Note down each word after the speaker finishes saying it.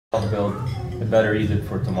help build a better Egypt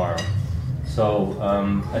for tomorrow. So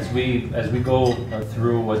as we go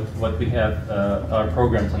through what we have our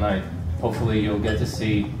program tonight, hopefully you'll get to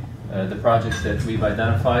see the projects that we've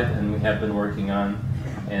identified and we have been working on,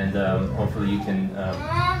 and hopefully you can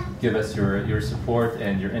give us your support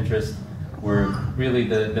and your interest. We're really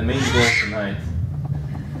the main goal tonight.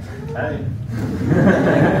 Hi.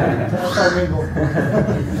 That's our main goal.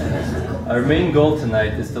 Our main goal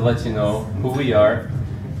tonight is to let you know who we are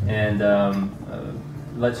and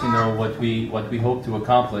let you know what we hope to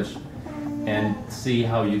accomplish and see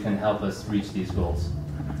how you can help us reach these goals.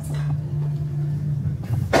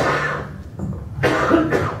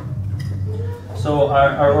 So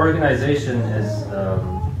our organization is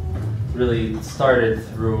really started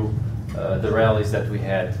through the rallies that we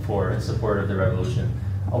had for support of the revolution.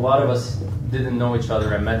 A lot of us didn't know each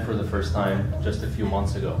other and met for the first time just a few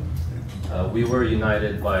months ago. We were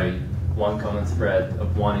united by one common thread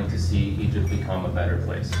of wanting to see Egypt become a better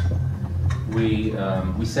place. We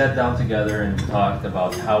sat down together and talked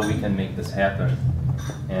about how we can make this happen,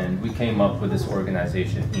 and we came up with this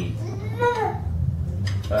organization, EAD.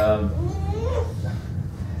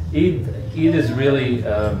 EAD is really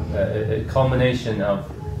a culmination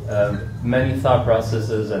of many thought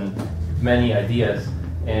processes and many ideas,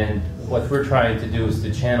 and what we're trying to do is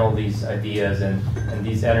to channel these ideas and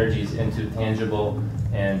these energies into tangible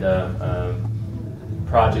and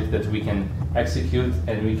project that we can execute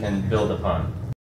and we can build upon.